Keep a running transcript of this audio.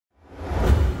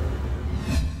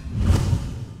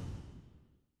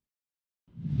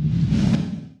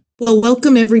Well,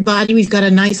 welcome everybody. We've got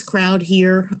a nice crowd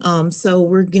here, so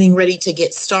we're getting ready to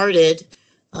get started.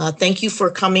 Thank you for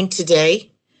coming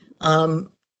today. Robin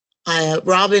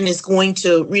is going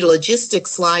to read a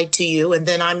logistics slide to you, and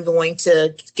then I'm going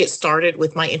to get started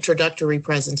with my introductory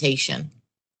presentation.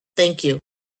 Thank you.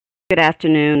 Good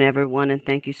afternoon, everyone, and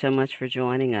thank you so much for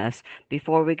joining us.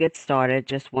 Before we get started,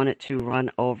 just wanted to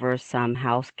run over some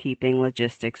housekeeping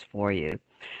logistics for you.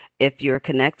 If you're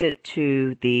connected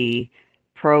to the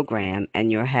program and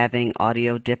you're having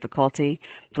audio difficulty,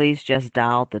 please just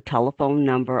dial the telephone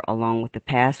number along with the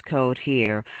passcode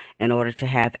here in order to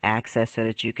have access so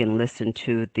that you can listen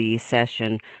to the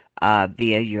session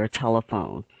via your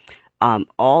telephone.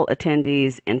 All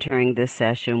attendees entering this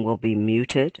session will be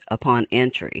muted upon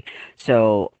entry,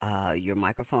 so your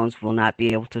microphones will not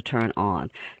be able to turn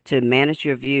on. To manage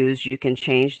your views, you can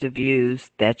change the views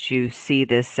that you see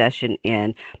this session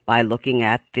in by looking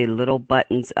at the little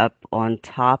buttons up on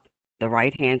top, the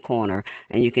right-hand corner,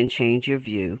 and you can change your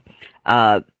view.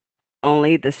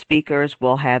 Only the speakers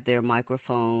will have their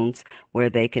microphones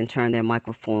where they can turn their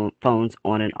microphones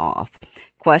on and off.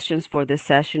 Questions for this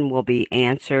session will be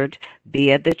answered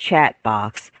via the chat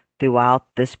box throughout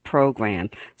this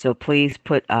program. So please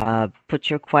put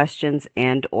your questions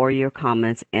and or your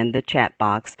comments in the chat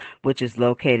box, which is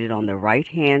located on the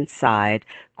right-hand side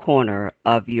corner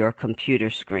of your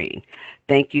computer screen.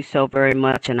 Thank you so very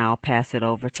much, and I'll pass it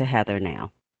over to Heather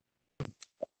now.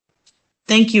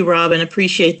 Thank you, Robin.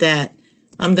 Appreciate that.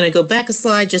 I'm going to go back a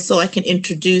slide just so I can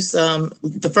introduce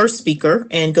the first speaker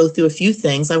and go through a few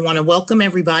things. I want to welcome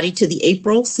everybody to the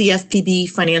April CFPB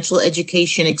Financial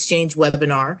Education Exchange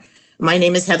webinar. My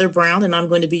name is Heather Brown, and I'm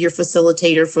going to be your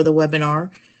facilitator for the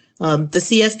webinar. The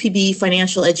CFPB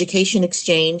Financial Education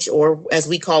Exchange, or as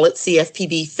we call it,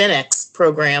 CFPB FinEx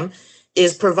program,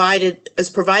 is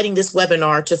providing this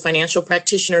webinar to financial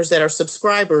practitioners that are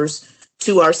subscribers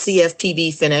to our CFPB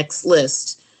FinEx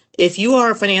list. If you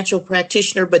are a financial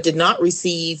practitioner but did not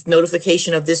receive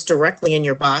notification of this directly in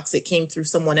your box, it came through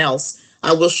someone else,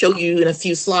 I will show you in a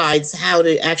few slides how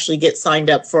to actually get signed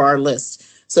up for our list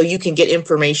so you can get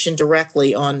information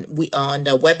directly on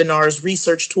webinars,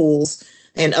 research tools,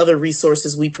 and other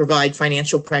resources we provide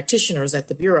financial practitioners at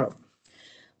the Bureau.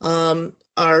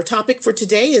 Our topic for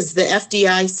today is the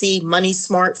FDIC Money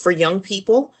Smart for Young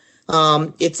People.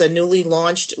 It's a newly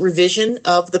launched revision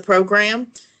of the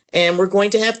program, and we're going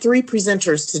to have three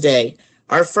presenters today.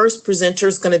 Our first presenter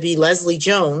is going to be Leslie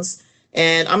Jones,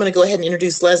 and I'm going to go ahead and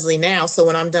introduce Leslie now, so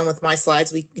when I'm done with my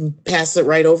slides, we can pass it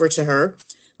right over to her.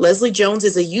 Leslie Jones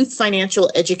is a youth financial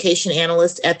education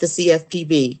analyst at the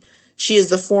CFPB.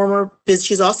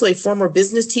 She's also a former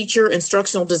business teacher,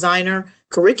 instructional designer,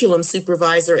 curriculum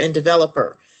supervisor, and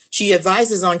developer. She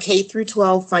advises on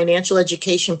K-12 financial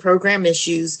education program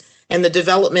issues and the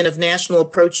development of national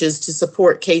approaches to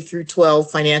support K-12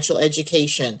 financial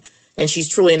education. And she's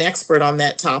truly an expert on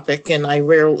that topic, and I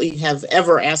rarely have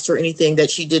ever asked her anything that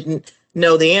she didn't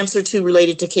know the answer to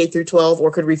related to K-12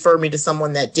 or could refer me to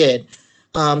someone that did.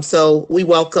 So we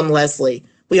welcome Leslie.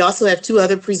 We also have two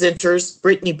other presenters,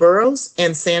 Brittany Burroughs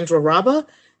and Sandra Rabba,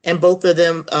 and both of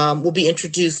them will be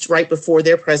introduced right before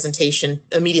their presentation,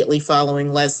 immediately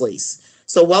following Leslie's.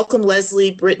 So welcome,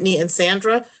 Leslie, Brittany, and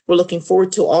Sandra. We're looking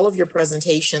forward to all of your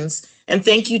presentations. And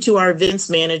thank you to our events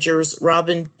managers,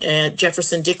 Robin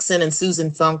Jefferson Dixon and Susan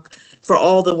Funk, for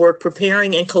all the work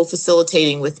preparing and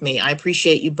co-facilitating with me. I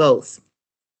appreciate you both.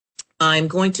 I'm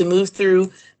going to move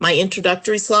through my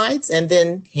introductory slides and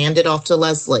then hand it off to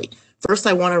Leslie. First,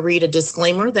 I want to read a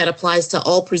disclaimer that applies to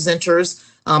all presenters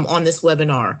on this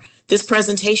webinar. This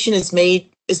presentation is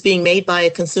being made by a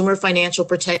Consumer Financial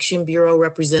Protection Bureau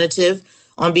representative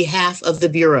on behalf of the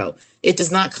Bureau. It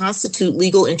does not constitute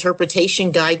legal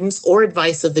interpretation, guidance, or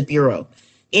advice of the Bureau.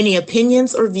 Any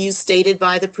opinions or views stated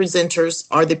by the presenters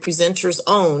are the presenter's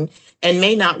own and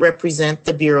may not represent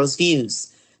the Bureau's views.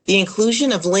 The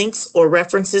inclusion of links or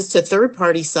references to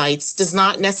third-party sites does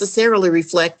not necessarily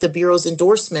reflect the Bureau's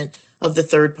endorsement of the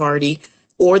third party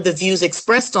or the views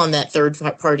expressed on that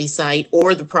third-party site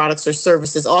or the products or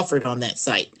services offered on that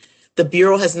site. The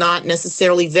Bureau has not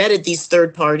necessarily vetted these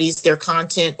third parties, their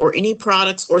content, or any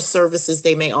products or services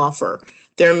they may offer.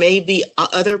 There may be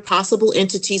other possible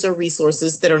entities or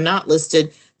resources that are not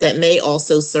listed that may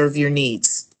also serve your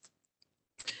needs.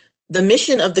 The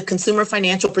mission of the Consumer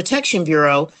Financial Protection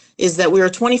Bureau is that we're a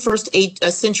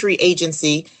 21st century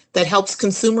agency that helps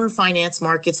consumer finance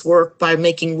markets work by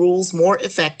making rules more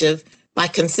effective, by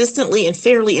consistently and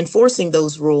fairly enforcing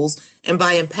those rules, and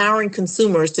by empowering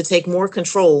consumers to take more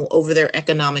control over their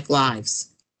economic lives.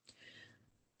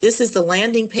 This is the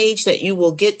landing page that you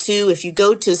will get to if you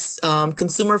go to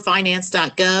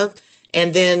consumerfinance.gov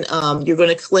And then you're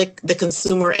going to click the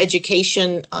consumer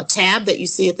education tab that you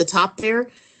see at the top there.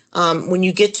 When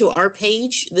you get to our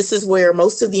page, this is where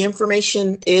most of the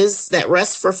information is that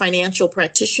rests for financial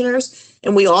practitioners.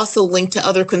 And we also link to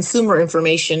other consumer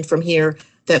information from here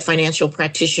that financial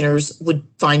practitioners would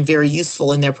find very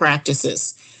useful in their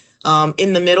practices.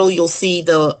 In the middle, you'll see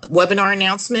the webinar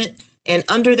announcement. And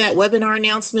under that webinar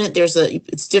announcement,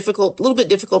 it's difficult, a little bit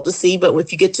difficult to see, but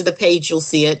if you get to the page, you'll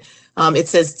see it. It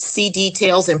says see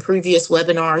details and previous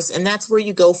webinars, and that's where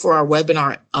you go for our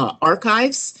webinar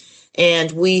archives.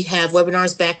 And we have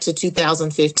webinars back to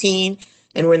 2015,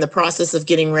 and we're in the process of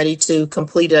getting ready to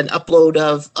complete an upload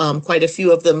of quite a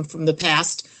few of them from the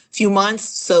past few months.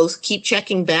 So keep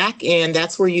checking back, and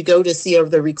that's where you go to see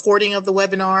the recording of the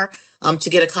webinar, to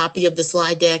get a copy of the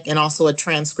slide deck and also a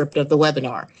transcript of the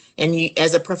webinar. And you,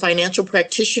 as a financial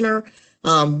practitioner,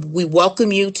 we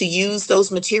welcome you to use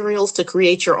those materials to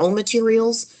create your own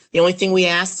materials. The only thing we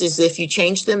ask is if you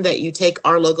change them, that you take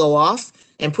our logo off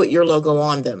and put your logo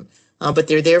on them. But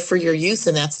they're there for your use,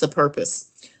 and that's the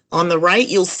purpose. On the right,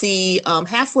 you'll see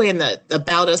halfway in the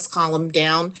About Us column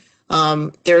down,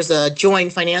 there's a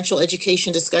Join Financial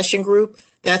Education Discussion Group.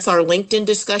 That's our LinkedIn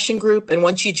discussion group. And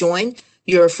once you join,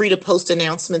 you're free to post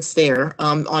announcements there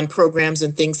on programs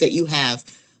and things that you have.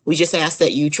 We just ask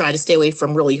that you try to stay away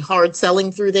from really hard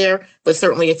selling through there, but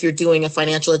certainly if you're doing a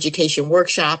financial education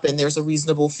workshop and there's a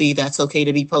reasonable fee, that's okay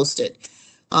to be posted.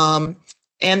 And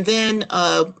then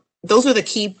those are the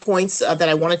key points that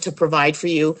I wanted to provide for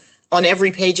you. On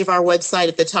every page of our website,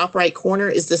 at the top right corner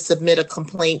is the Submit a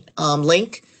Complaint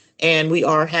link. And we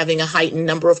are having a heightened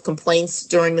number of complaints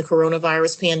during the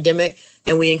coronavirus pandemic.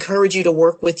 And we encourage you to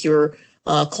work with your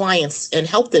clients and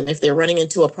help them if they're running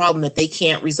into a problem that they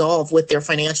can't resolve with their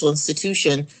financial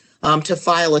institution, to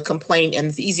file a complaint.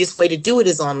 And the easiest way to do it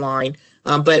is online.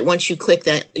 But once you click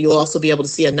that, you'll also be able to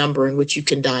see a number in which you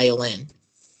can dial in.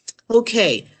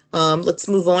 Okay, let's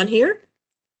move on here.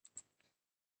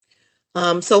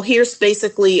 So here's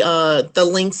basically the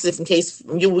links, if in case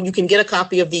you can get a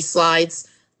copy of these slides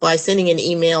by sending an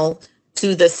email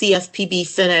to the CFPB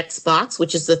FinEx box,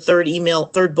 which is the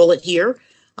third bullet here,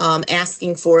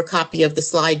 asking for a copy of the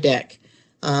slide deck.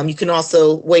 You can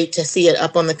also wait to see it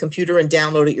up on the computer and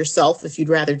download it yourself if you'd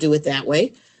rather do it that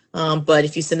way. But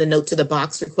if you send a note to the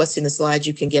box requesting the slides,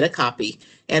 you can get a copy.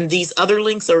 And these other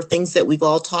links are things that we've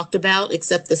all talked about,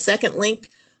 except the second link,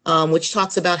 which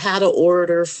talks about how to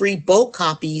order free bulk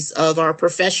copies of our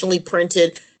professionally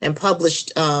printed and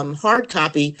published hard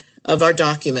copy of our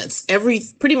documents.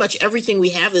 Pretty much everything we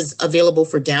have is available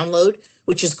for download,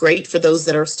 which is great for those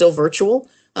that are still virtual.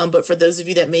 But for those of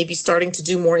you that may be starting to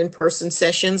do more in-person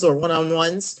sessions or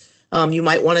one-on-ones, you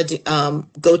might want to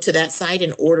go to that site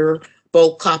and order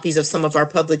bulk copies of some of our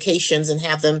publications and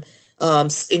have them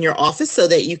in your office so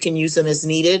that you can use them as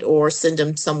needed or send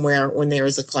them somewhere when there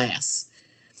is a class.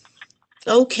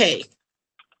 Okay,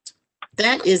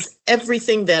 that is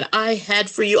everything that I had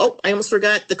for you. Oh, I almost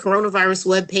forgot the coronavirus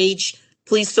webpage.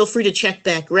 Please feel free to check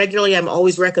back regularly. I'm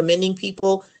always recommending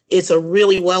people. It's a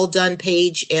really well done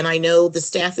page, and I know the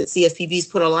staff at CFPB's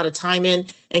put a lot of time in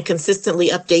and consistently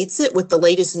updates it with the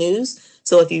latest news.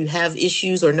 So if you have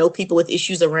issues or know people with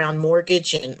issues around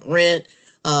mortgage and rent,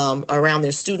 around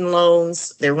their student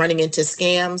loans, they're running into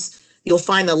scams, you'll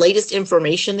find the latest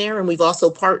information there. And we've also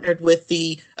partnered with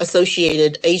the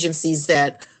associated agencies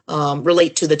that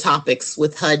relate to the topics,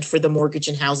 with HUD for the mortgage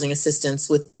and housing assistance,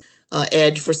 with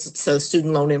Ed for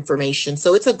student loan information.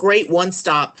 So it's a great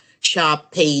one-stop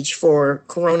shop page for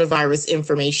coronavirus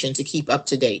information to keep up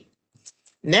to date.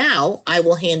 Now I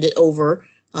will hand it over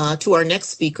to our next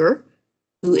speaker,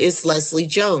 who is Leslie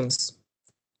Jones.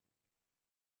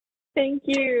 Thank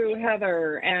you,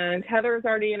 Heather. And Heather has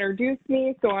already introduced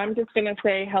me, so I'm just going to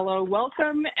say hello,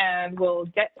 welcome, and we'll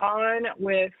get on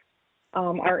with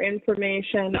our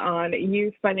information on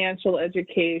youth financial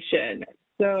education.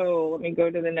 So let me go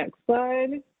to the next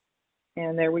slide,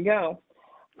 and there we go.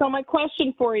 So my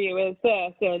question for you is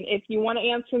this, and if you want to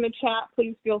answer in the chat,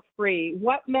 please feel free.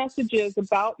 What messages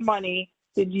about money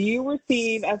did you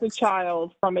receive as a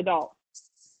child from adults?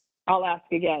 I'll ask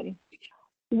again.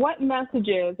 What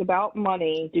messages about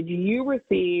money did you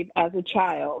receive as a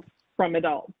child from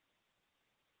adults?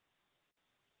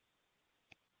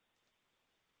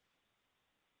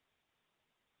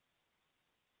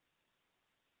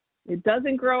 It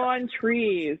doesn't grow on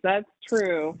trees, that's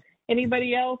true.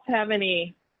 Anybody else have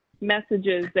any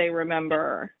messages they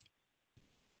remember?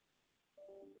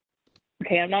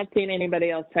 Okay, I'm not seeing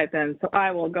anybody else type in, so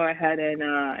I will go ahead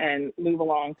and move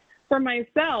along. For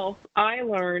myself, I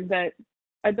learned that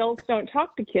adults don't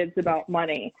talk to kids about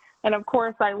money. And of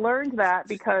course, I learned that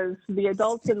because the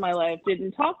adults in my life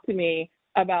didn't talk to me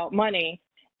about money.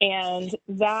 And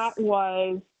that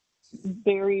was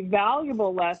very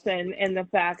valuable lesson in the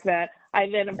fact that I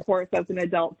then, of course, as an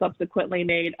adult, subsequently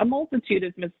made a multitude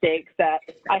of mistakes that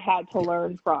I had to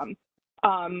learn from.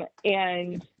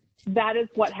 And that is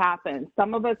what happens.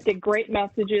 Some of us get great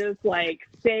messages like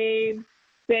save,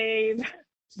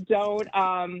 don't,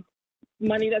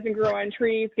 money doesn't grow on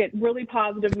trees, get really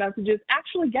positive messages,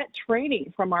 actually get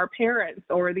training from our parents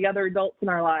or the other adults in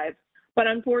our lives. But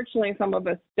unfortunately, some of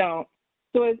us don't.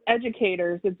 So as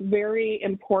educators, it's very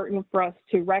important for us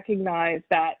to recognize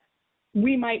that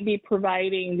we might be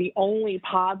providing the only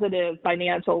positive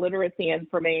financial literacy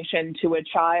information to a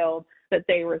child that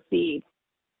they receive.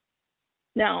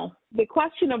 Now, the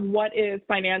question of what is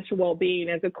financial well-being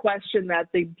is a question that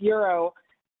the Bureau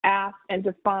asked and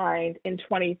defined in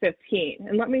 2015.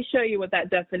 And let me show you what that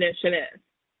definition is.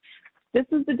 This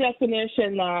is the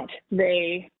definition that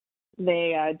they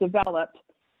developed,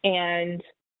 and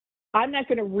I'm not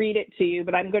going to read it to you,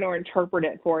 but I'm going to interpret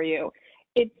it for you.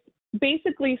 It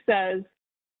basically says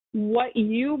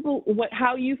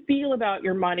how you feel about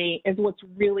your money is what's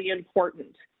really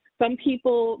important. Some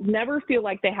people never feel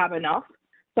like they have enough.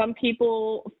 Some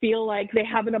people feel like they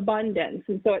have an abundance.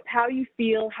 And so it's how you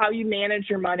feel, how you manage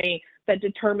your money that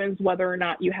determines whether or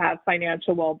not you have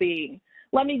financial well-being.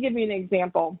 Let me give you an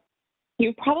example.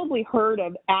 You've probably heard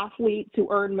of athletes who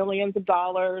earn millions of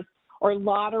dollars or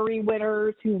lottery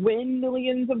winners who win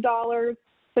millions of dollars,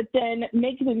 but then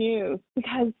make the news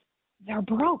because they're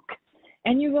broke.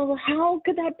 And you go, well, how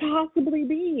could that possibly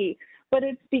be? But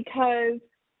it's because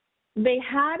they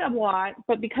had a lot,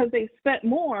 but because they spent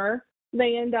more,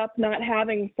 they end up not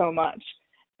having so much.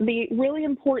 The really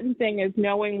important thing is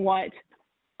knowing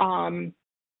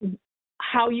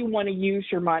how you want to use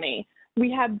your money.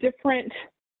 We have different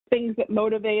things that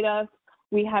motivate us.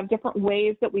 We have different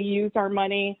ways that we use our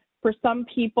money. For some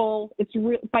people,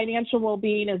 financial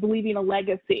well-being is leaving a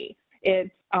legacy.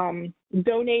 It's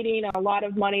donating a lot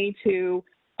of money to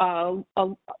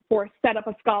set up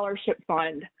a scholarship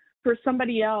fund. For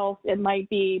somebody else, it might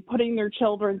be putting their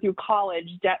children through college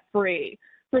debt-free.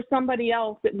 For somebody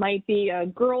else, it might be a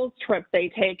girls' trip they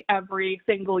take every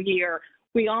single year.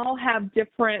 We all have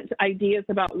different ideas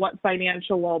about what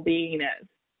financial well-being is.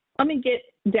 Let me get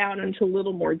down into a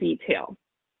little more detail.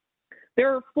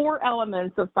 There are 4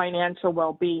 elements of financial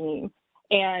well-being,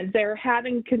 and they're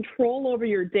having control over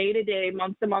your day-to-day,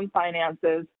 month-to-month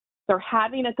finances. They're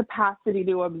having a capacity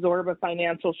to absorb a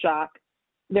financial shock.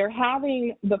 They're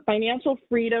having the financial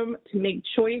freedom to make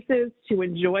choices, to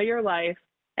enjoy your life,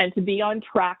 and to be on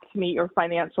track to meet your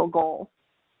financial goals.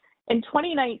 In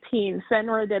 2019,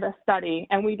 Sandra did a study,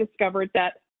 and we discovered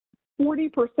that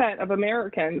 40% of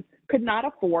Americans could not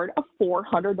afford a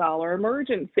 $400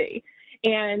 emergency.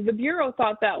 And the Bureau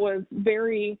thought that was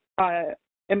very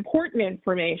important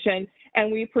information,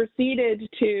 and we proceeded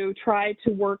to try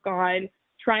to work on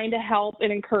trying to help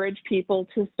and encourage people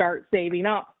to start saving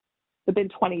up. But then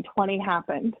 2020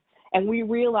 happened, and we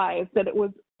realized that it was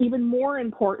even more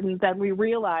important than we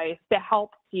realized to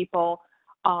help people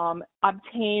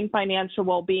obtain financial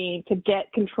well-being, to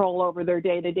get control over their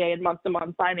day-to-day and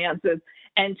month-to-month finances,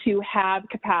 and to have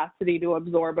capacity to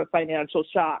absorb a financial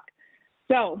shock.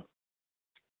 So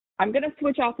I'm going to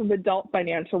switch off of adult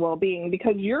financial well-being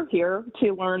because you're here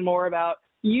to learn more about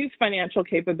youth financial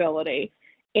capability.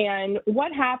 And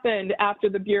what happened after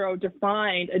the Bureau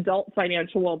defined adult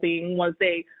financial well-being was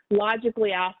they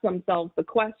logically asked themselves the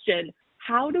question,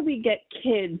 how do we get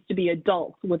kids to be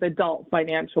adults with adult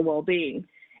financial well-being?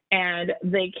 And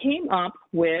they came up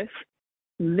with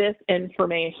this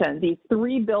information, these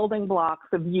 3 building blocks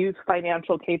of youth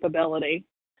financial capability.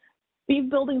 These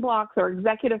building blocks are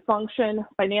executive function,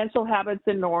 financial habits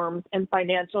and norms, and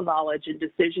financial knowledge and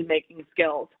decision-making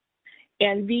skills.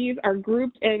 And these are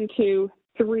grouped into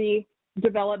 3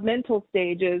 developmental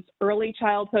stages: early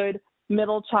childhood,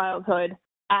 middle childhood,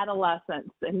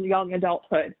 adolescence, and young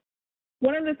adulthood.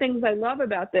 One of the things I love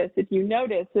about this, if you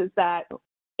notice, is that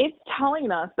it's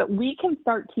telling us that we can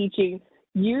start teaching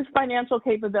youth financial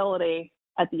capability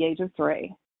at the age of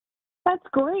 3. That's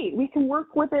great. We can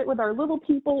work with it with our little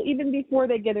people even before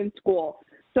they get in school.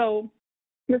 So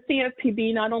the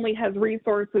CFPB not only has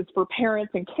resources for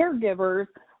parents and caregivers,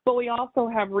 but we also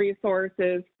have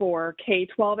resources for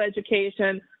K-12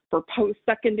 education, for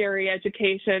post-secondary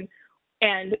education,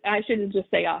 and I shouldn't just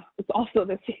say us, it's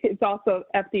also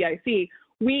FDIC.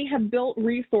 We have built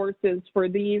resources for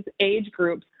these age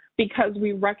groups because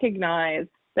we recognize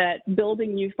that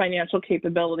building youth financial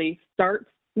capability starts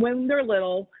when they're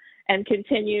little and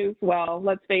continues, well,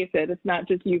 let's face it, it's not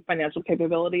just youth financial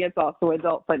capability, it's also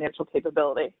adult financial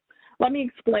capability. Let me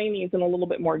explain these in a little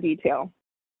bit more detail.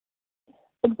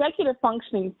 Executive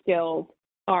functioning skills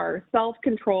are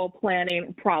self-control,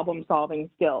 planning, problem-solving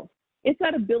skills. It's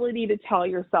that ability to tell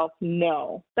yourself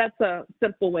no. That's a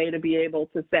simple way to be able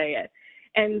to say it.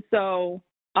 And so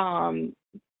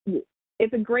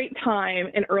it's a great time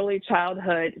in early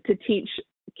childhood to teach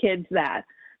kids that.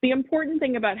 The important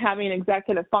thing about having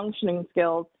executive functioning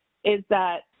skills is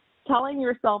that telling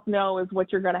yourself no is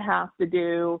what you're going to have to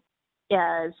do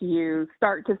as you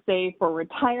start to save for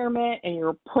retirement, and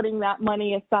you're putting that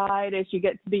money aside as you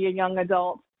get to be a young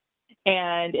adult.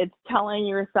 And it's telling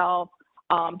yourself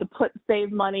to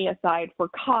save money aside for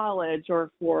college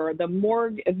or for the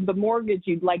mortgage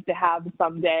you'd like to have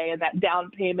someday, and that down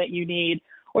payment you need,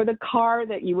 or the car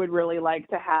that you would really like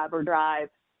to have or drive.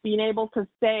 Being able to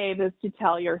save is to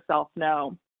tell yourself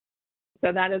no.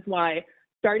 So that is why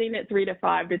starting at 3 to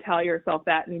 5 to tell yourself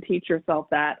that and teach yourself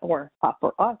that, or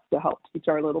for us to help teach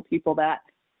our little people that,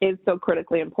 is so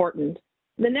critically important.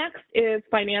 The next is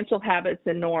financial habits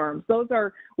and norms. Those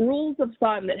are rules of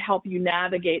thumb that help you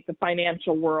navigate the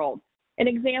financial world. An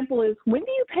example is, when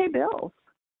do you pay bills?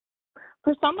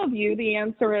 For some of you, the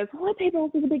answer is, well, I pay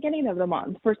bills at the beginning of the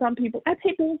month. For some people, I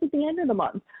pay bills at the end of the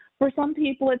month. For some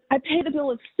people, it's, I pay the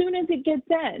bill as soon as it gets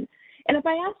in. And if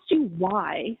I asked you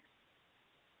why,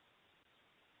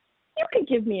 you could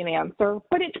give me an answer,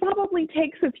 but it probably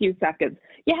takes a few seconds.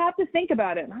 You have to think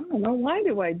about it. I don't know, why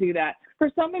do I do that?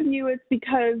 For some of you, it's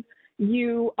because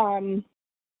you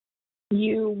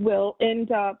will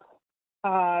end up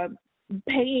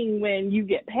paying when you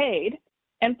get paid.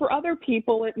 And for other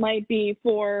people, it might be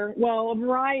for, well, a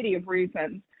variety of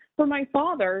reasons. For my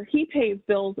father, he pays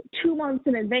bills 2 months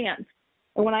in advance.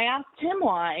 And when I asked him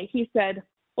why, he said,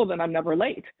 well, then I'm never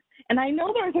late. And I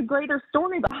know there's a greater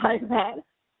story behind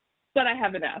that I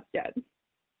haven't asked yet.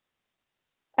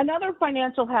 Another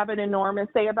financial habit and norm is,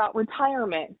 say, about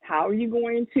retirement. How are you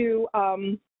going to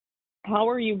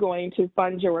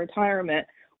fund your retirement?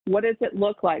 What does it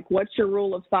look like? What's your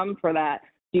rule of thumb for that?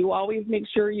 Do you always make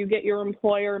sure you get your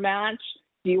employer match?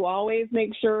 Do you always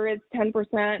make sure it's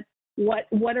 10%?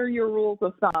 What are your rules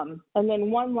of thumb? And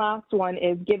then one last one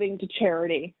is giving to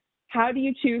charity. How do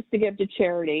you choose to give to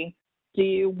charity? Do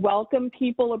you welcome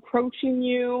people approaching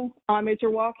you as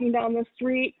you're walking down the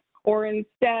street? Or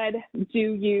instead, do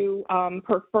you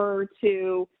prefer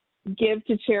to give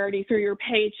to charity through your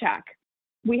paycheck?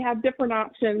 We have different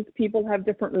options. People have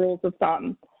different rules of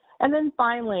thumb. And then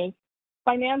finally,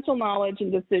 financial knowledge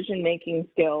and decision-making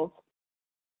skills.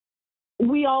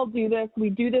 We all do this.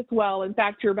 We do this well. In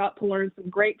fact, you're about to learn some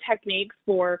great techniques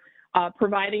for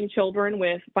providing children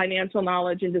with financial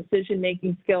knowledge and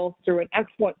decision-making skills through an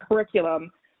excellent curriculum.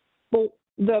 But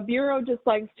the Bureau just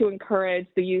likes to encourage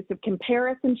the use of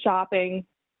comparison shopping,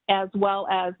 as well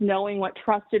as knowing what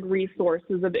trusted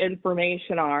resources of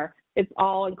information are. It's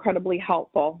all incredibly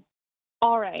helpful.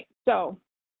 All right, so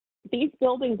these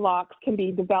building blocks can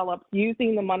be developed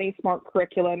using the Money Smart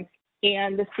curriculum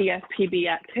and the CFPB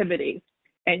activities.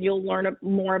 And you'll learn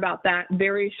more about that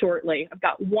very shortly. I've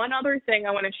got one other thing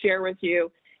I want to share with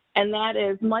you, and that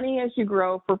is Money as You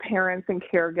Grow for parents and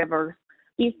caregivers.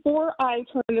 Before I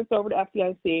turn this over to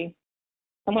FDIC,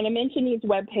 I want to mention these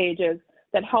web pages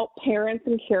that help parents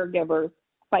and caregivers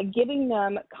by giving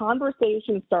them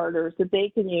conversation starters that they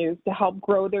can use to help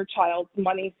grow their child's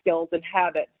money skills and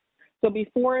habits. So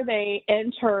before they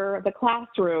enter the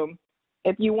classroom,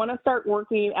 if you want to start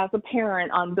working as a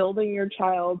parent on building your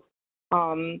child's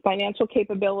financial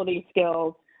capability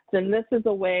skills, then this is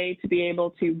a way to be able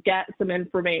to get some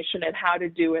information on how to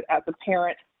do it as a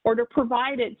parent, or to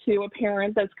provide it to a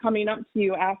parent that's coming up to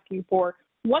you asking for,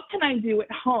 what can I do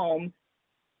at home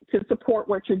to support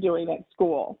what you're doing at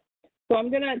school? So I'm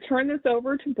going to turn this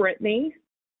over to Brittany,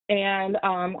 and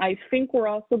I think we're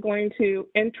also going to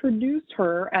introduce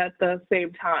her at the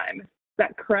same time. Is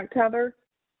that correct, Heather?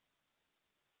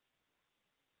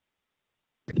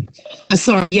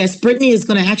 Sorry, yes, Brittany is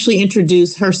going to actually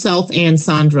introduce herself and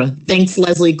Sandra. Thanks,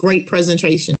 Leslie. Great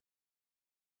presentation.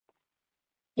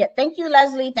 Yeah, thank you,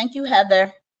 Leslie. Thank you,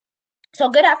 Heather. So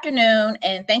good afternoon,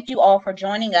 and thank you all for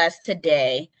joining us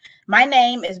today. My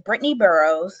name is Brittany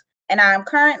Burroughs, and I'm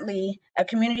currently a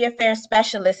community affairs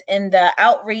specialist in the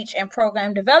outreach and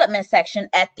program development section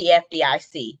at the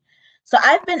FDIC. So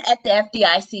I've been at the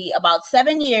FDIC about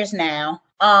 7 years now,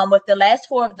 with the last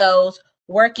 4 of those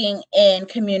working in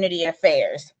community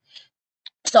affairs.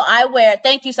 So I wear,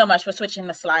 thank you so much for switching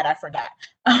the slide, I forgot.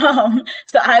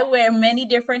 So I wear many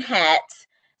different hats.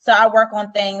 So I work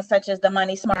on things such as the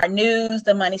Money Smart News,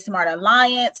 the Money Smart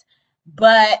Alliance,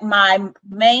 but my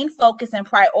main focus and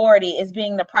priority is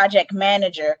being the project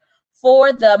manager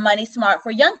for the Money Smart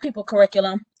for Young People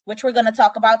curriculum, which we're going to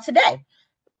talk about today.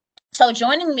 So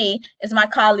joining me is my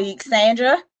colleague,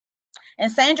 Sandra.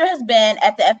 And Sandra has been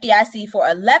at the FDIC for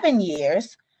 11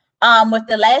 years, with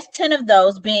the last 10 of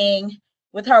those being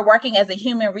with her working as a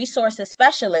human resources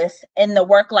specialist in the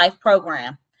work-life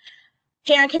program.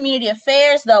 Here in Community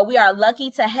Affairs, though, we are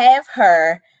lucky to have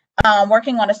her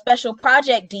working on a special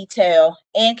project detail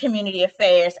in Community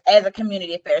Affairs as a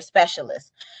Community Affairs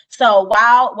specialist. So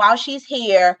while she's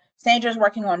here, Sandra's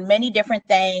working on many different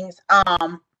things,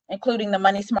 including the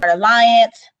Money Smart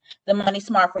Alliance, the Money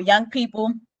Smart for Young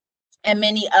People, and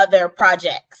many other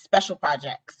projects, special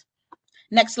projects.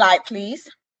 Next slide, please.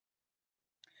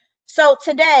 So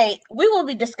today, we will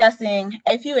be discussing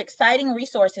a few exciting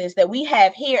resources that we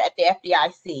have here at the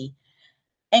FDIC,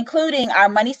 including our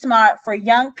Money Smart for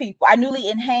Young People, our newly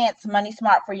enhanced Money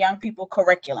Smart for Young People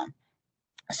curriculum.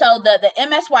 So the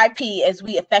MSYP, as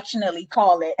we affectionately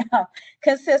call it,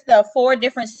 consists of 4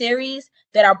 different series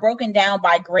that are broken down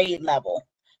by grade level.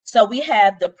 So we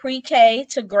have the pre-K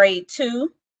to grade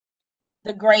 2,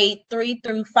 the grade 3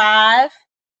 through 5,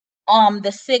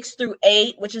 the 6 through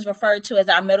 8, which is referred to as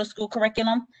our middle school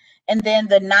curriculum, and then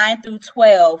the 9 through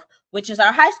 12, which is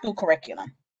our high school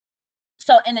curriculum.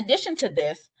 So in addition to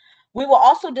this, we will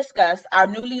also discuss our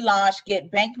newly launched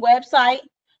Get Banked website,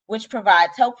 which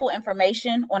provides helpful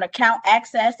information on account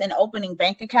access and opening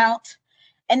bank accounts.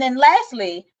 And then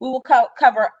lastly, we will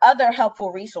cover other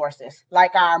helpful resources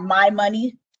like our My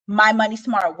Money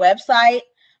Smart website,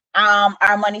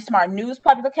 our Money Smart news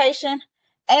publication,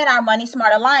 and our Money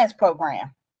Smart Alliance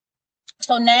program.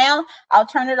 So now I'll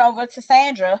turn it over to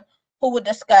Sandra, who will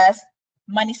discuss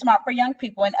Money Smart for Young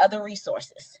People and other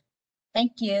resources.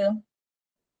 Thank you.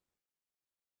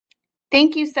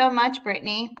 Thank you so much,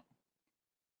 Brittany.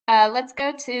 Let's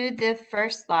go to the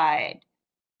first slide.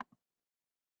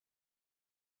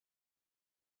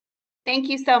 Thank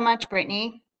you so much,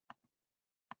 Brittany.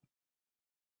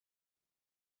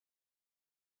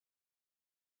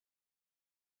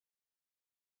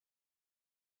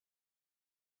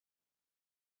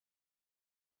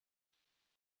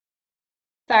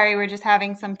 Sorry, we're just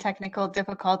having some technical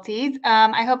difficulties.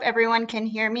 I hope everyone can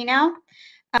hear me now.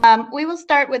 We will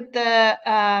start with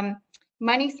the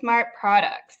Money Smart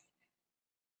products.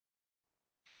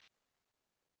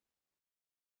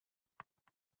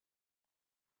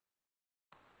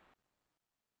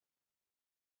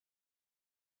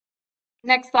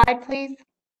 Next slide, please.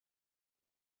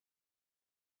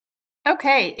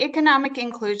 Okay, economic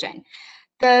inclusion.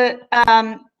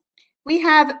 We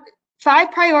have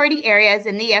 5 priority areas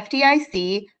in the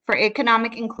FDIC for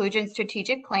Economic Inclusion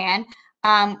Strategic Plan,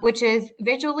 which is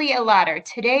visually a ladder.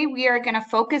 Today, we are going to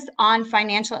focus on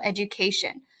financial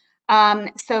education.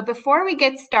 So before we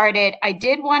get started, I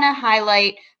did want to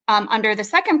highlight under the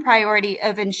second priority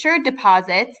of insured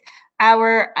deposits,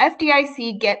 our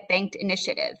FDIC Get Banked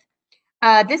initiative.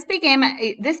 This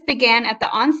began at the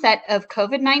onset of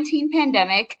COVID-19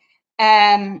 pandemic,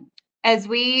 as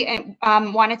we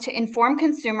wanted to inform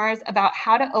consumers about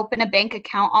how to open a bank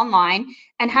account online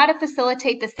and how to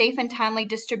facilitate the safe and timely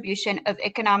distribution of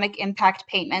economic impact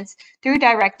payments through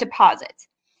direct deposits.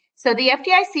 So the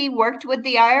FDIC worked with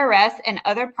the IRS and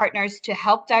other partners to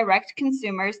help direct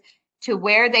consumers to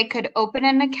where they could open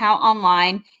an account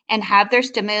online and have their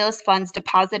stimulus funds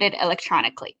deposited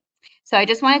electronically. So I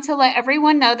just wanted to let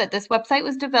everyone know that this website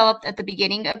was developed at the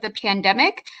beginning of the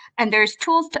pandemic, and there's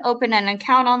tools to open an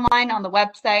account online on the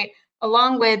website,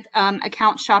 along with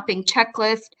account shopping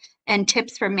checklist and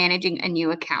tips for managing a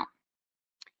new account.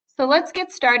 So let's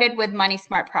get started with Money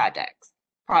Smart products.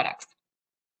 Products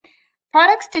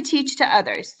to teach to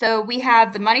others. So we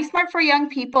have the Money Smart for Young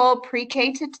People,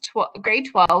 pre-K to grade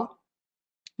 12.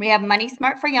 We have Money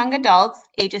Smart for Young Adults,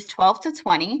 ages 12 to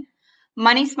 20.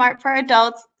 Money Smart for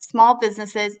adults, small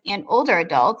businesses, and older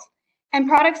adults, and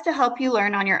products to help you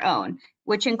learn on your own,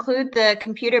 which include the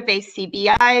computer-based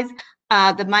CBIs,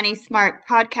 the Money Smart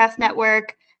Podcast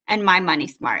Network, and My Money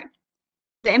Smart.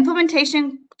 The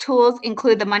implementation tools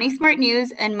include the Money Smart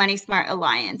News and Money Smart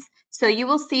Alliance. So you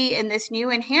will see in this new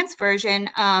enhanced version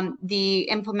the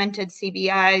implemented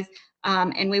CBIs,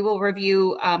 and we will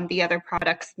review the other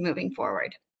products moving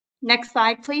forward. Next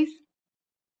slide, please.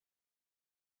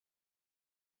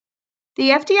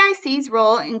 The FDIC's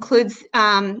role includes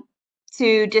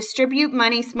to distribute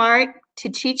Money Smart, to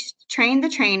train the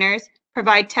trainers,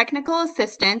 provide technical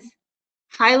assistance,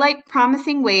 highlight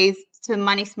promising ways to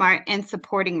Money Smart, and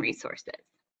supporting resources.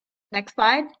 Next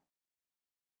slide.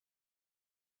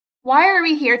 Why are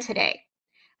we here today?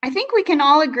 I think we can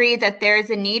all agree that there is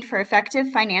a need for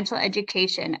effective financial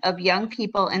education of young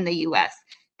people in the U.S.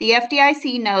 The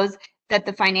FDIC knows that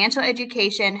the financial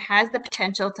education has the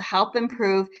potential to help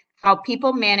improve how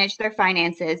people manage their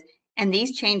finances, and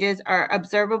these changes are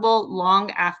observable long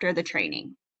after the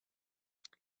training.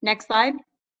 Next slide.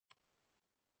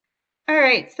 All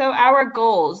right, so our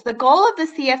goals. The goal of the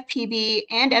CFPB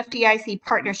and FDIC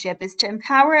partnership is to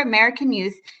empower American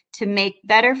youth to make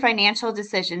better financial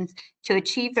decisions to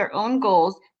achieve their own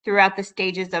goals throughout the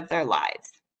stages of their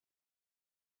lives.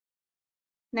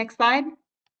 Next slide.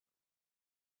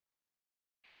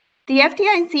 The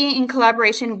FDIC, in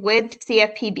collaboration with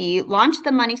CFPB, launched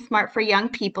the Money Smart for Young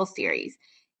People series.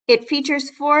 It features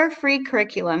 4 free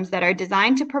curriculums that are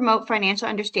designed to promote financial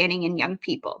understanding in young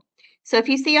people. So if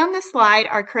you see on the slide,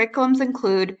 our curriculums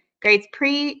include grades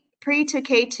pre to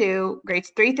K2,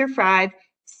 grades 3 through 5,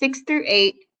 6 through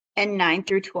 8, and 9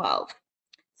 through 12.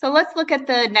 So let's look at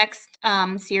the next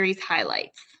series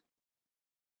highlights.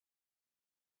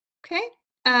 Okay.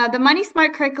 The Money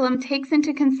Smart curriculum takes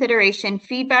into consideration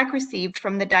feedback received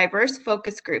from the diverse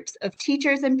focus groups of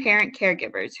teachers and parent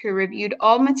caregivers who reviewed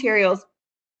all materials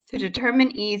to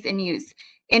determine ease in use,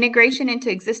 integration into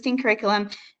existing curriculum,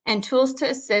 and tools to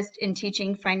assist in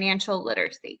teaching financial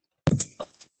literacy.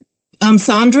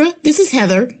 Sandra, this is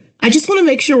Heather. I just want to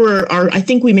make sure I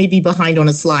think we may be behind on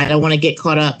a slide. I want to get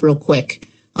caught up real quick.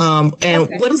 Okay.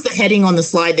 What is the heading on the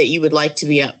slide that you would like to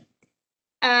be up?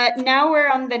 Now we're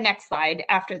on the next slide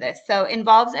after this. So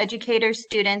involves educators,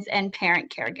 students, and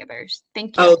parent caregivers.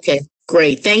 Thank you. Okay,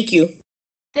 great. Thank you.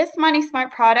 This Money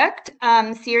Smart product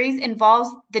series involves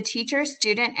the teacher,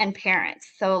 student, and parents.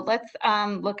 So let's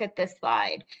look at this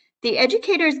slide. The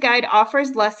Educator's Guide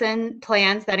offers lesson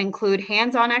plans that include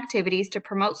hands-on activities to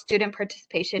promote student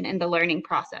participation in the learning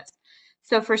process.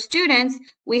 So for students,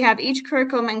 we have each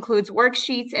curriculum includes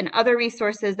worksheets and other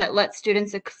resources that let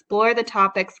students explore the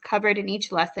topics covered in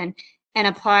each lesson and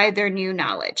apply their new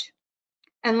knowledge.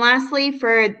 And lastly,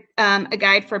 for a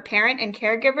guide for parent and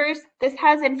caregivers, this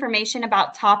has information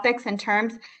about topics and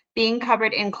terms being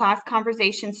covered in class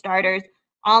conversation starters,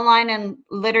 online and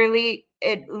literacy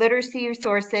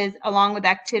resources, along with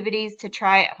activities to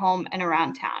try at home and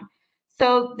around town.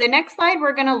 So the next slide,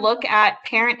 we're going to look at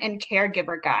parent and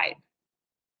caregiver guide.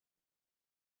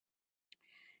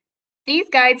 These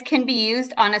guides can be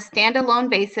used on a standalone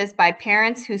basis by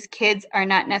parents whose kids are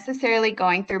not necessarily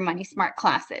going through Money Smart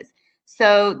classes.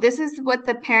 So this is what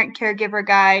the parent caregiver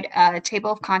guide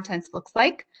table of contents looks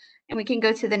like. And we can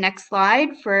go to the next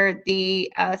slide for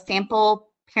the sample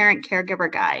parent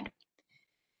caregiver guide.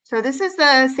 So this is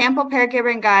the sample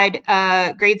caregiver guide,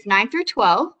 grades 9 through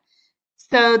 12.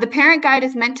 So the parent guide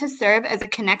is meant to serve as a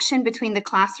connection between the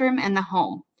classroom and the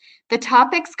home. The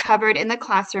topics covered in the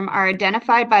classroom are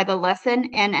identified by the lesson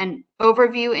and an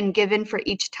overview and given for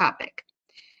each topic.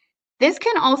 This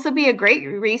can also be a great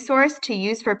resource to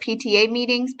use for PTA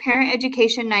meetings, parent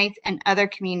education nights, and other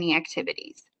community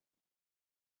activities.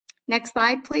 Next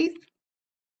slide, please.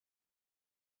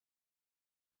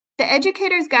 The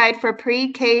Educator's Guide for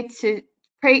pre-K to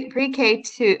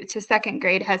second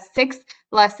grade has 6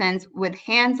 lessons with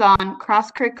hands-on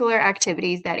cross-curricular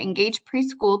activities that engage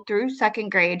preschool through second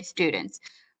grade students,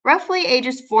 roughly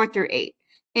ages 4 through 8,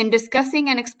 in discussing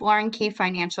and exploring key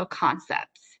financial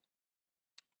concepts.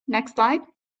 Next slide.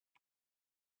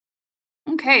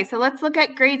 Okay, so let's look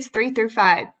at grades 3 through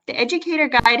 5. The Educator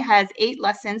Guide has 8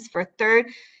 lessons for third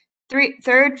through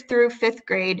 5th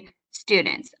grade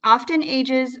students, often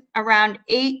ages around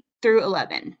 8 through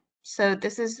 11. So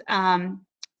this is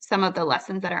some of the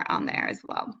lessons that are on there as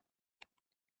well.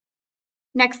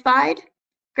 Next slide,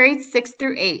 grades 6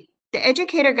 through 8. The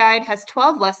Educator Guide has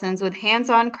 12 lessons with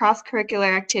hands-on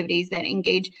cross-curricular activities that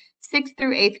engage 6th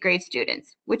through 8th grade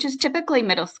students, which is typically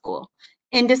middle school,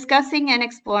 in discussing and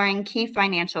exploring key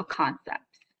financial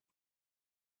concepts.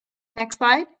 Next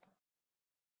slide.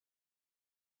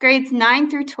 Grades 9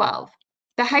 through 12.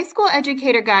 The High School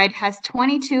Educator Guide has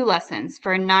 22 lessons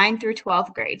for 9 through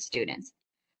 12th grade students.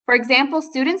 For example,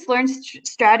 students learn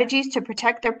strategies to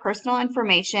protect their personal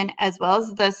information as well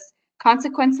as the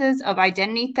consequences of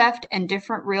identity theft and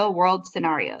different real-world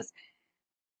scenarios.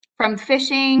 From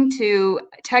phishing to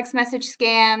text message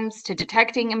scams to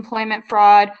detecting employment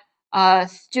fraud,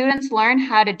 students learn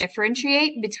how to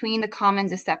differentiate between the common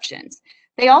deceptions.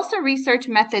 They also research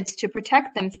methods to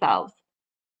protect themselves.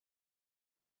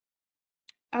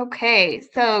 Okay,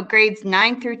 so grades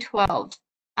 9 through 12.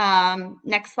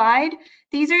 Next slide.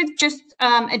 These are just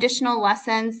additional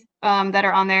lessons that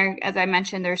are on there. As I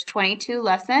mentioned, there's 22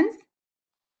 lessons.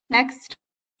 Next.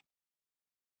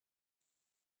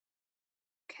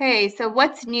 Okay, so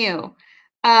what's new?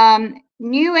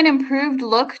 New and improved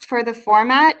look for the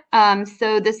format.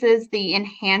 So this is the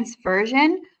enhanced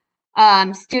version.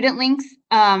 Student links,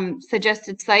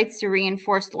 suggested sites to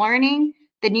reinforce learning.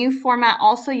 The new format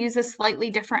also uses slightly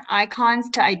different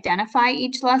icons to identify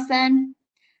each lesson.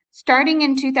 Starting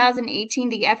in 2018,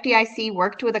 the FDIC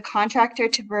worked with a contractor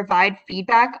to provide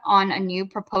feedback on a new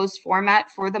proposed format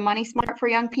for the Money Smart for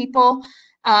Young People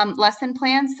lesson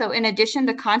plans. So in addition,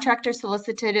 the contractor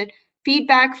solicited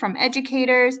feedback from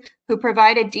educators who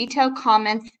provided detailed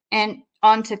comments and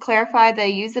to clarify the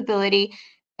usability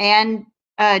and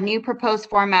a new proposed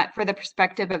format for the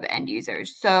perspective of end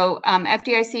users. So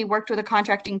FDIC worked with a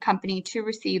contracting company to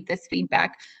receive this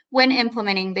feedback when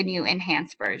implementing the new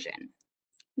enhanced version.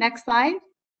 Next slide.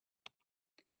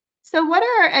 So what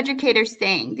are our educators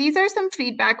saying? These are some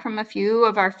feedback from a few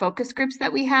of our focus groups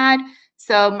that we had.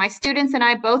 So my students and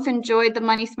I both enjoyed the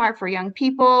Money Smart for Young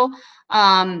People.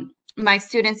 My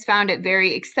students found it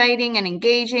very exciting and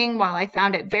engaging, while I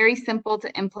found it very simple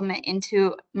to implement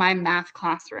into my math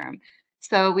classroom.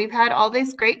 So we've had all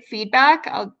this great feedback.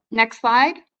 Next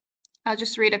slide. I'll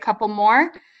just read a couple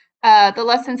more. The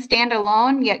lessons stand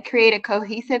alone, yet create a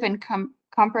cohesive and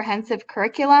comprehensive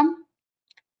curriculum.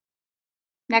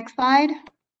 Next slide.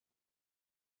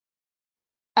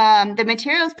 The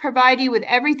materials provide you with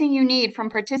everything you need, from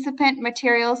participant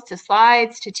materials to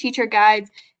slides to teacher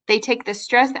guides. They take the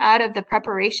stress out of the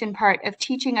preparation part of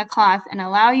teaching a class and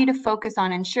allow you to focus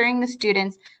on ensuring the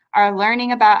students are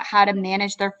learning about how to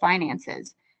manage their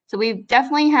finances. So we've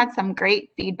definitely had some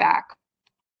great feedback.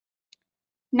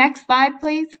 Next slide,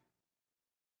 please.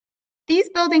 These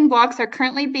building blocks are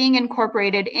currently being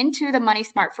incorporated into the Money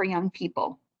Smart for Young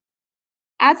People.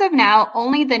 As of now,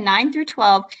 only the 9 through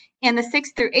 12 and the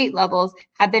 6 through 8 levels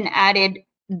have been added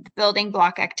building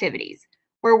block activities.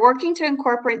 We're working to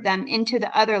incorporate them into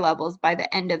the other levels by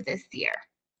the end of this year.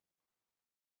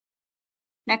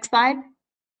 Next slide.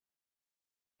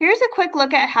 Here's a quick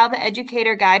look at how the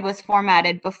educator guide was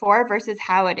formatted before versus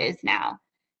how it is now.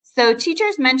 So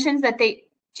teachers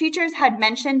had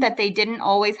mentioned that they didn't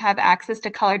always have access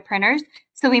to colored printers,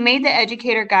 so we made the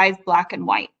educator guides black and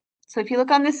white. So if you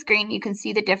look on the screen, you can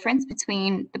see the difference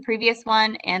between the previous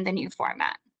one and the new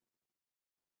format.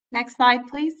 Next slide,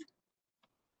 please.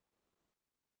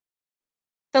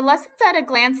 The Lessons at a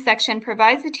Glance section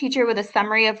provides the teacher with a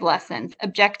summary of lessons,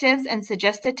 objectives, and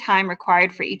suggested time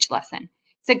required for each lesson.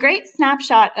 It's a great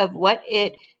snapshot of what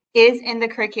it is in the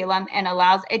curriculum and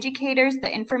allows educators the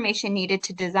information needed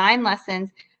to design lessons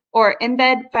or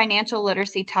embed financial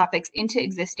literacy topics into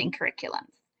existing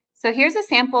curriculums. So here's a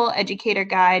sample educator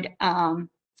guide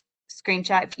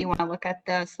screenshot if you want to look at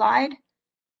the slide.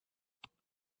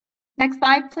 Next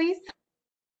slide, please.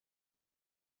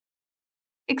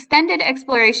 Extended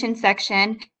exploration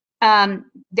section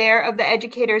there of the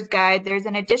educator's guide. There's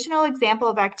an additional example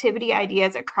of activity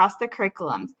ideas across the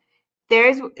curriculums.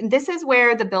 This is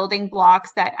where the building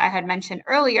blocks that I had mentioned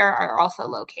earlier are also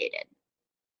located.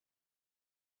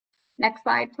 Next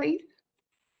slide, please.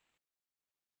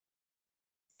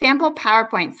 Sample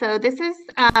PowerPoint. So this is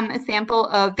a sample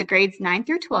of the grades 9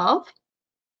 through 12.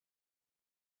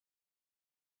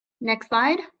 Next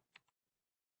slide.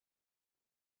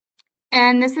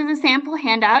 And this is a sample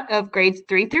handout of grades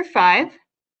 3 through 5.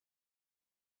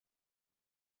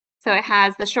 So it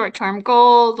has the short-term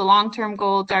goal, the long-term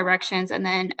goal, directions, and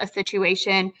then a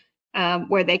situation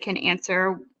where they can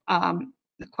answer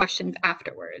the questions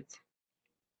afterwards.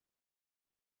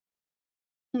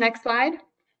 Next slide.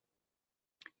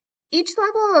 Each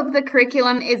level of the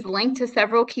curriculum is linked to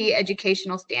several key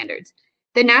educational standards.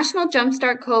 The National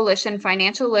Jumpstart Coalition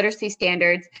Financial Literacy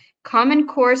Standards, Common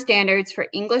Core Standards for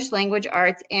English Language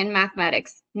Arts and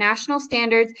Mathematics, National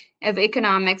Standards of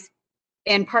Economics,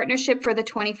 and Partnership for the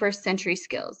 21st Century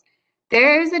Skills.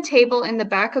 There is a table in the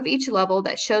back of each level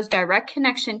that shows direct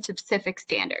connection to specific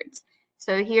standards.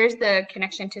 So here's the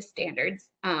connection to standards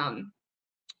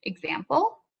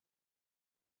example.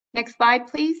 Next slide,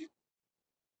 please.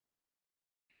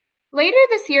 Later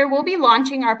this year, we'll be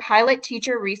launching our pilot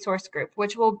teacher resource group,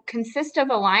 which will consist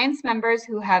of Alliance members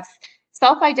who have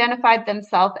self-identified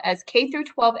themselves as K through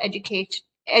 12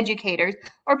 educators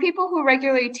or people who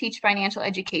regularly teach financial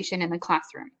education in the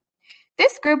classroom.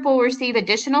 This group will receive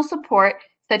additional support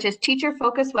such as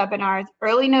teacher-focused webinars,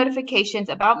 early notifications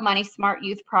about Money Smart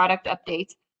Youth product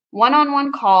updates,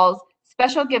 one-on-one calls,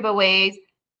 special giveaways,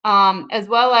 as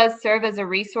well as serve as a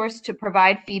resource to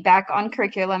provide feedback on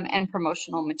curriculum and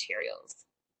promotional materials.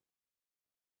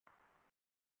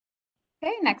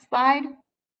 Okay, next slide.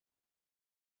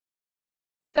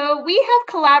 So we have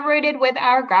collaborated with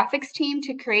our graphics team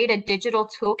to create a digital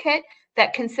toolkit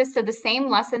that consists of the same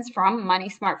lessons from Money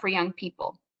Smart for Young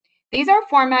People. These are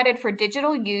formatted for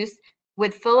digital use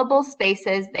with fillable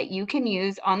spaces that you can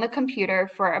use on the computer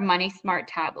for a Money Smart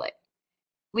tablet.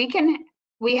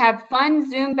 We have fun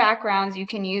Zoom backgrounds you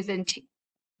can use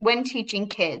when teaching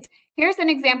kids. Here's an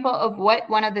example of what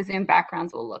one of the Zoom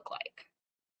backgrounds will look like.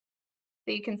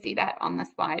 So you can see that on the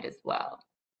slide as well.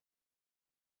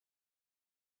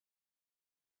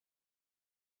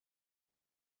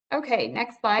 Okay,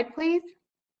 next slide, please.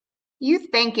 Youth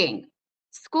banking.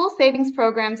 School savings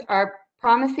programs are a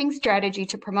promising strategy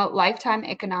to promote lifetime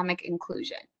economic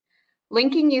inclusion.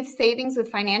 Linking youth savings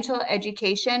with financial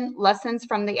education, lessons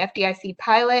from the FDIC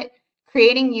pilot,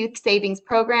 creating youth savings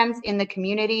programs in the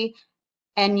community,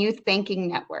 and youth banking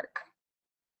network.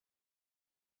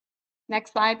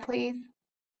 Next slide, please.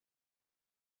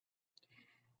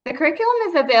 The curriculum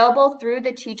is available through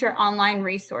the Teacher Online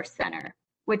Resource Center,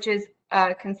 which is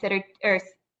considered, or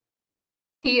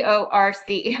TORC.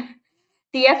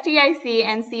 The FDIC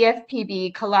and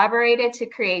CFPB collaborated to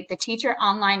create the Teacher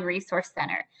Online Resource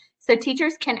Center, so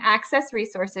teachers can access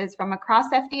resources from across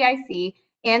FDIC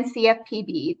and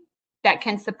CFPB that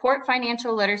can support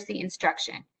financial literacy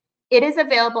instruction. It is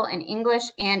available in English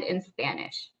and in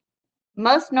Spanish.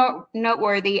 Most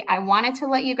noteworthy, I wanted to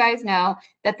let you guys know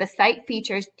that the site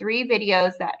features 3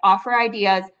 videos that offer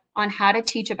ideas on how to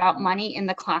teach about money in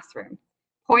the classroom.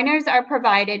 Pointers are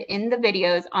provided in the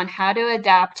videos on how to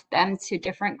adapt them to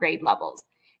different grade levels.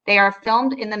 They are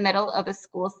filmed in the middle of a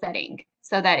school setting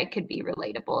so that it could be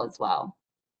relatable as well.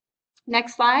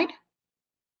 Next slide.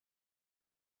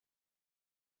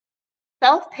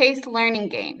 Self-paced learning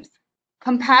games.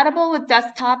 Compatible with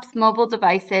desktops, mobile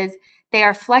devices, they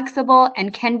are flexible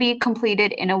and can be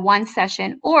completed in a one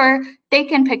session, or they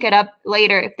can pick it up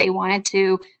later if they wanted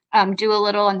to do a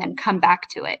little and then come back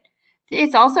to it.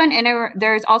 It's also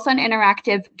there's also an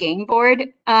interactive game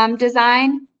board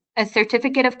design, a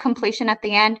certificate of completion at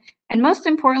the end, and most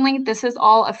importantly, this is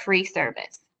all a free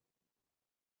service.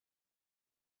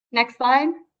 Next slide.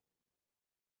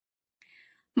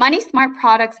 Money Smart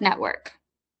Products Network.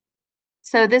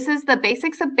 So this is the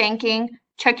basics of banking,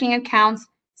 checking accounts,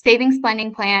 savings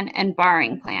spending plan, and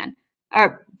borrowing plan,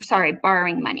 or sorry,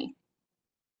 borrowing money.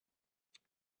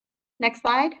 Next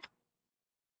slide.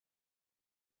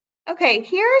 Okay,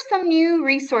 here are some new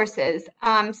resources.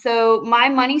 So My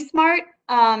Money Smart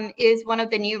is one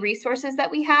of the new resources that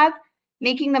we have,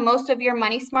 making the most of your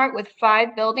Money Smart with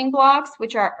 5 building blocks,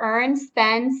 which are earn,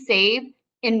 spend, save,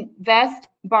 invest,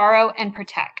 borrow, and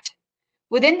protect.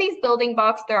 Within these building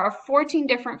blocks, there are 14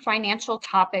 different financial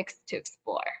topics to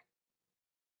explore.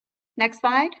 Next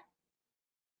slide.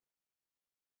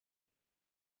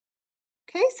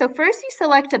 Okay, so first you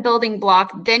select a building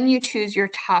block, then you choose your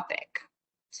topic.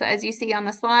 So as you see on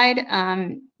the slide,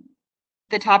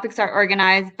 the topics are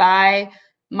organized by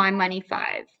My Money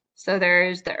 5. So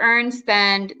there's the earn,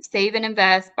 spend, save and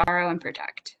invest, borrow, and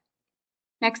protect.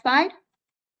 Next slide.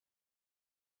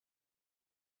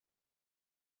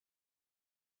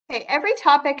 Okay, every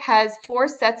topic has 4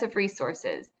 sets of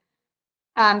resources.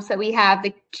 So we have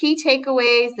the key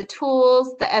takeaways, the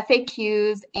tools, the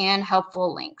FAQs, and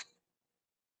helpful links.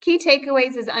 Key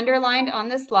takeaways is underlined on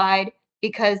the slide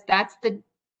because that's the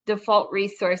default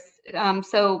resource.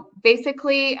 So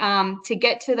basically, to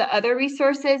get to the other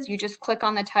resources, you just click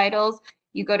on the titles,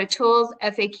 you go to tools,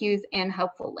 FAQs, and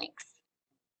helpful links.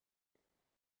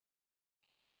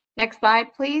 Next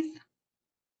slide, please.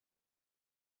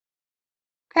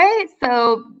 Okay,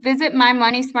 so visit My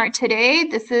Money Smart today.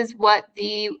 This is what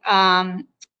the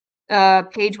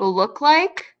page will look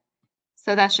like.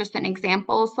 So that's just an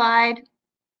example slide.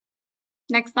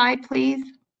 Next slide, please.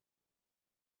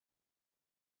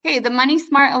 Okay, the Money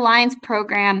Smart Alliance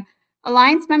program.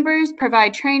 Alliance members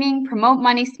provide training, promote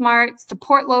Money Smart,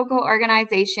 support local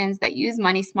organizations that use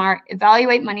Money Smart,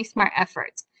 evaluate Money Smart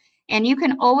efforts. And you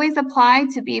can always apply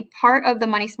to be part of the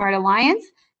Money Smart Alliance.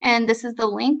 And this is the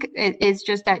link. It is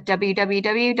just at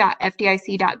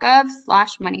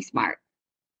www.fdic.gov/moneysmart.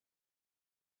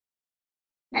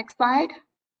 Next slide.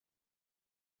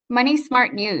 Money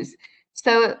Smart News.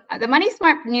 So the Money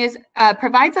Smart News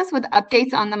provides us with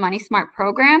updates on the Money Smart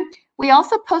program. We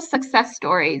also post success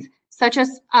stories, such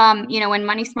as, when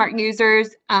Money Smart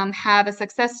users have a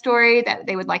success story that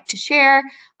they would like to share,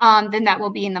 then that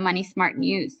will be in the Money Smart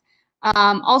News.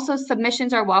 Also,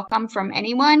 submissions are welcome from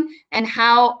anyone, and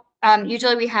how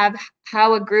usually we have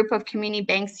how a group of community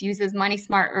banks uses Money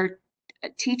Smart or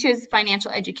teaches financial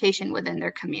education within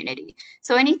their community.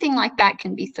 So anything like that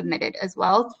can be submitted as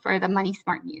well for the Money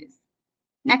Smart News.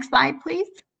 Next slide, please.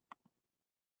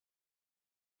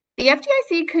 The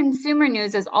FDIC Consumer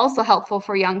News is also helpful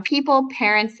for young people,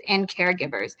 parents, and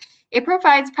caregivers. It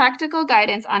provides practical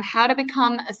guidance on how to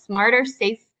become a smarter,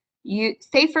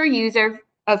 safer user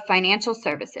of financial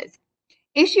services.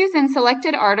 Issues and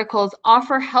selected articles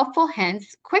offer helpful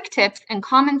hints, quick tips, and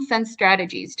common sense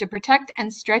strategies to protect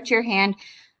and stretch your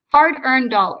hard-earned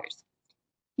dollars.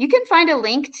 You can find a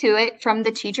link to it from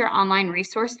the Teacher Online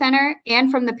Resource Center and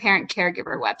from the Parent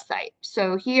Caregiver website.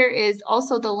 So here is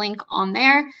also the link on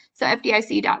there. So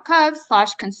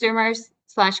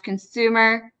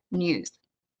FDIC.gov/consumers/consumer/news.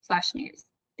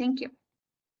 Thank you.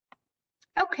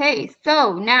 Okay,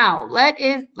 so now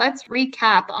let's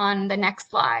recap on the next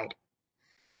slide.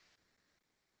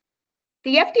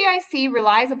 The FDIC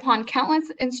relies upon countless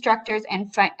instructors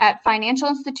and at financial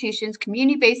institutions,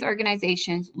 community-based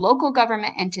organizations, local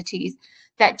government entities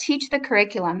that teach the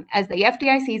curriculum, as the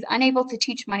FDIC is unable to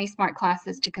teach Money Smart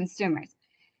classes to consumers.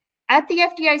 At the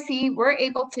FDIC, we're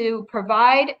able to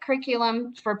provide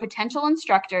curriculum for potential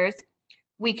instructors.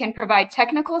 We can provide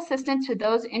technical assistance to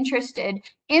those interested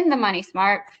in the Money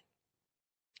Smart.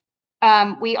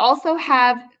 We also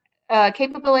have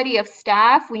capability of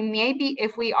staff.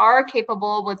 If we are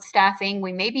capable with staffing,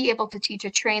 we may be able to teach a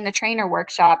train the trainer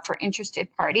workshop for interested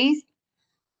parties.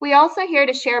 We also here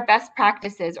to share best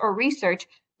practices or research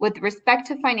with respect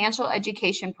to financial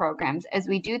education programs, as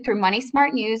we do through Money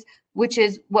Smart News, which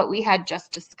is what we had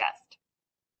just discussed.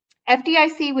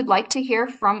 FDIC would like to hear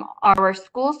from our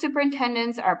school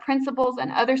superintendents, our principals, and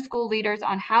other school leaders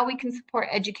on how we can support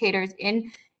educators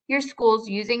in your schools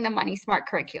using the Money Smart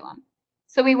curriculum.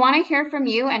 So we want to hear from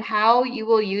you and how you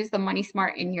will use the Money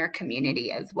Smart in your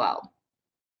community as well.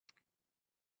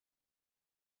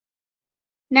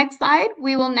 Next slide,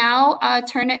 we will now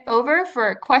turn it over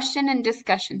for a question and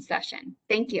discussion session.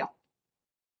 Thank you.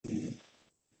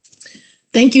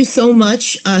 Thank you so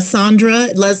much, Sandra,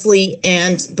 Leslie,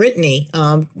 and Brittany.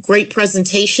 Great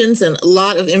presentations and a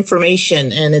lot of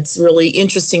information, and it's really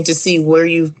interesting to see where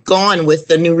you've gone with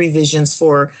the new revisions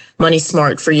for Money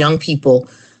Smart for young people.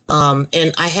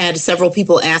 And I had several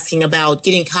people asking about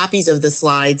getting copies of the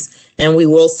slides, and we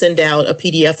will send out a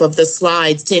PDF of the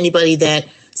slides to anybody that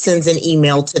sends an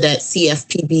email to that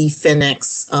CFPB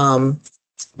FinEx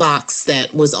box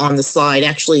that was on the slide.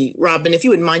 Actually, Robin, if you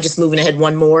wouldn't mind just moving ahead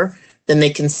one more, then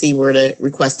they can see where to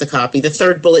request a copy. The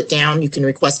third bullet down, you can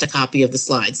request a copy of the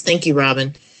slides. Thank you,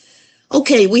 Robin.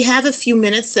 Okay, we have a few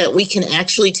minutes that we can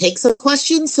actually take some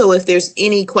questions. So if there's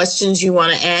any questions you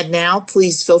want to add now,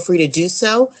 please feel free to do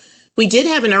so. We did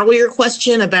have an earlier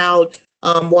question about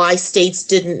why states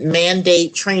didn't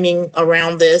mandate training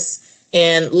around this.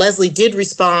 And Leslie did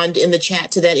respond in the chat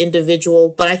to that individual,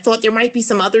 but I thought there might be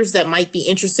some others that might be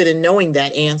interested in knowing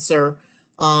that answer.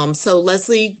 So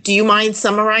Leslie, do you mind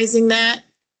summarizing that?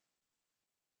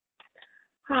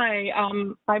 Hi,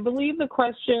 I believe the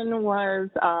question was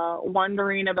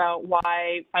wondering about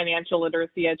why financial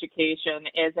literacy education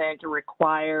isn't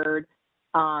required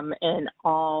in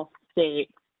all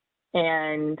states.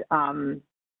 And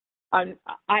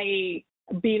I,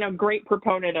 being a great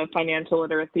proponent of financial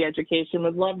literacy education,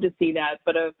 would love to see that,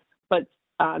 but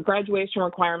graduation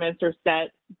requirements are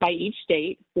set by each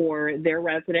state for their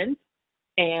residents.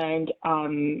 And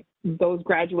those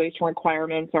graduation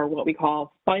requirements are what we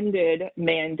call funded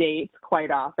mandates quite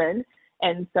often.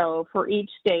 And so for each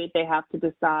state, they have to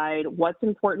decide what's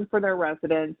important for their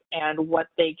residents and what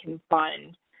they can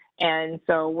fund. And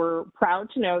so we're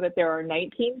proud to know that there are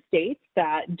 19 states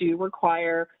that do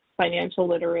require financial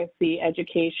literacy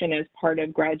education as part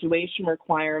of graduation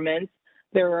requirements.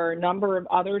 There are a number of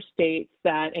other states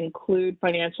that include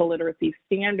financial literacy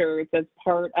standards as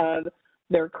part of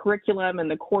their curriculum and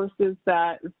the courses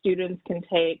that students can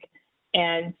take.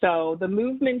 And so the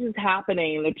movement is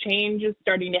happening, the change is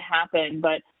starting to happen,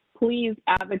 but please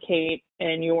advocate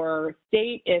in your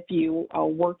state if you are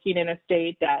working in a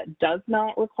state that does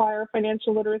not require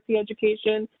financial literacy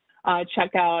education.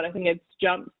 Check out, I think it's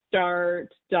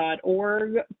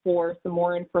jumpstart.org for some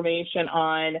more information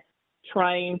on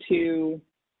trying to,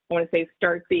 I want to say,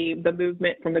 start the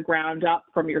movement from the ground up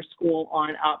from your school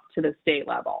on up to the state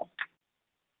level.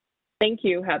 Thank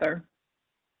you, Heather.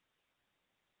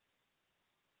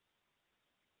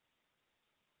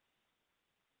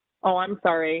 Oh, I'm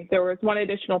sorry. There was one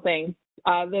additional thing.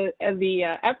 The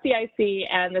FDIC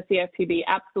and the CFPB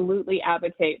absolutely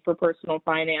advocate for personal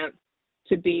finance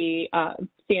to be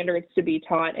standards to be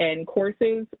taught in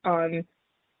courses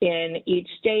in each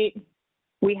state.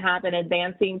 We have an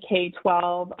Advancing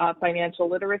K-12 financial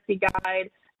literacy guide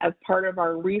as part of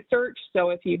our research. So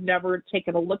if you've never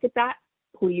taken a look at that,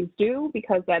 please do,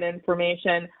 because that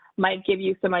information might give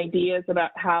you some ideas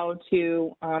about how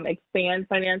to expand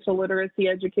financial literacy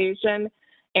education.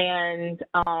 And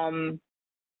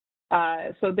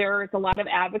so there is a lot of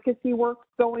advocacy work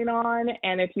going on.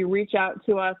 And if you reach out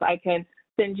to us, I can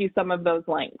send you some of those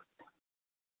links.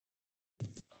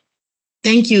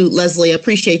 Thank you, Leslie. I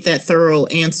appreciate that thorough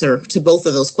answer to both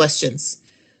of those questions.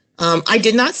 I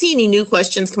did not see any new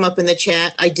questions come up in the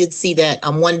chat. I did see that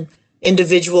one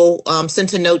individual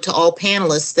sent a note to all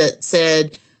panelists that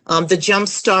said the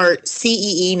Jumpstart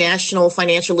CEE National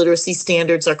Financial Literacy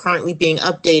Standards are currently being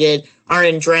updated, are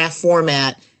in draft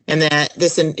format, and that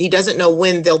he doesn't know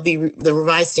when the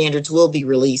revised standards will be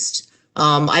released.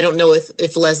 I don't know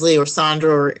if Leslie or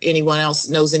Sandra or anyone else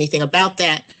knows anything about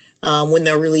that when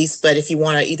they're released, but if you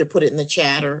want to either put it in the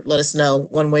chat or let us know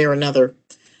one way or another.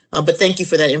 But thank you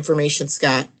for that information,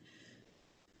 Scott.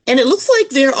 And it looks like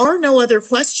there are no other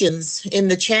questions in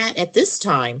the chat at this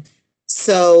time.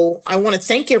 So I want to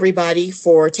thank everybody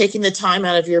for taking the time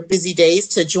out of your busy days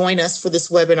to join us for this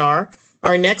webinar.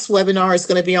 Our next webinar is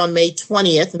going to be on May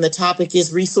 20th, and the topic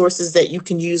is resources that you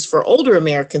can use for Older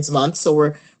Americans Month. So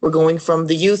we're going from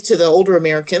the youth to the older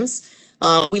Americans.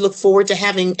 We look forward to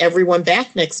having everyone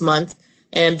back next month.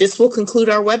 And this will conclude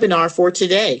our webinar for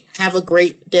today. Have a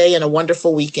great day and a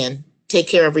wonderful weekend. Take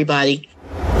care, everybody.